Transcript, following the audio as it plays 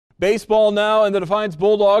Baseball now, and the Defiance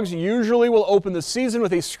Bulldogs usually will open the season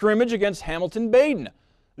with a scrimmage against Hamilton Badin.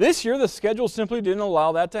 This year, the schedule simply didn't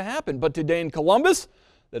allow that to happen. But today in Columbus,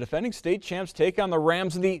 the defending state champs take on the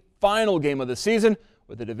Rams in the final game of the season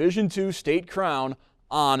with the Division II state crown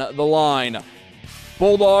on the line.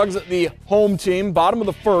 Bulldogs, the home team, bottom of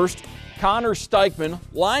the first. Connor Steichman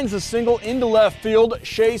lines a single into left field.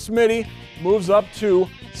 Shea Smitty moves up to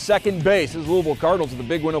second base. His Louisville Cardinals with a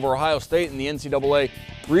big win over Ohio State in the NCAA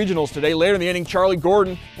regionals today. Later in the inning, Charlie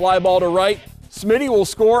Gordon fly ball to right. Smitty will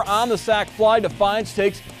score on the sac fly. Defiance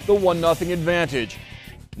takes the 1-0 advantage.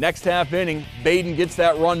 Next half inning, Badin gets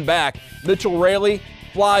that run back. Mitchell Raley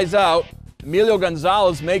flies out. Emilio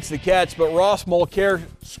Gonzalez makes the catch, but Ross Mulcair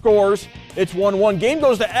scores. It's 1-1. Game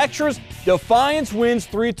goes to extras. Defiance wins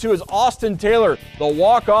 3-2 as Austin Taylor, the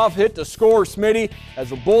walk-off hit to score Smitty.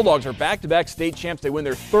 As the Bulldogs are back-to-back state champs, they win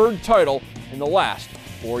their third title in the last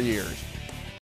 4 years.